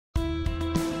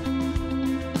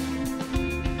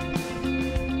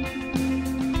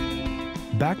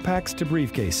Backpacks to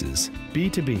Briefcases,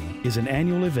 B2B, is an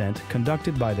annual event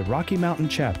conducted by the Rocky Mountain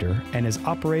Chapter and is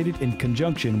operated in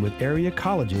conjunction with area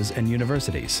colleges and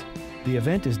universities. The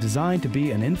event is designed to be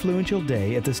an influential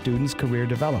day at the students' career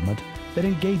development that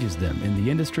engages them in the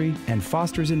industry and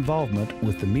fosters involvement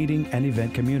with the meeting and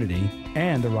event community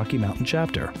and the Rocky Mountain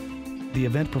Chapter. The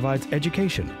event provides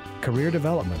education, career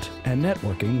development, and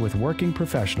networking with working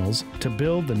professionals to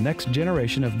build the next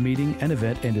generation of meeting and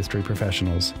event industry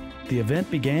professionals. The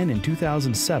event began in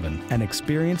 2007 and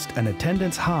experienced an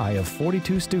attendance high of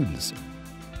 42 students.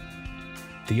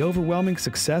 The overwhelming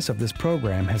success of this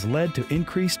program has led to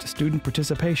increased student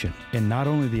participation in not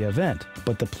only the event,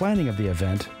 but the planning of the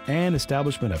event and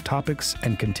establishment of topics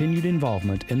and continued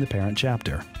involvement in the parent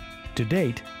chapter. To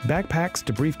date, Backpacks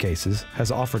to Briefcases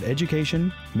has offered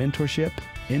education, mentorship,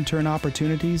 intern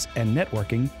opportunities, and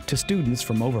networking to students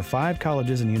from over 5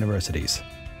 colleges and universities.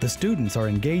 The students are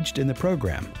engaged in the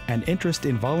program, and interest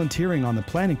in volunteering on the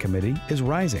planning committee is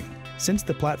rising. Since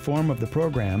the platform of the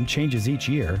program changes each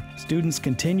year, students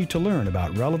continue to learn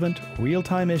about relevant,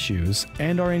 real-time issues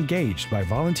and are engaged by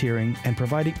volunteering and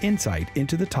providing insight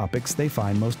into the topics they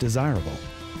find most desirable.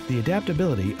 The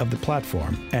adaptability of the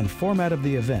platform and format of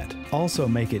the event also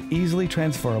make it easily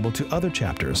transferable to other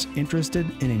chapters interested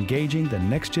in engaging the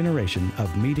next generation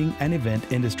of meeting and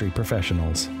event industry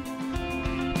professionals.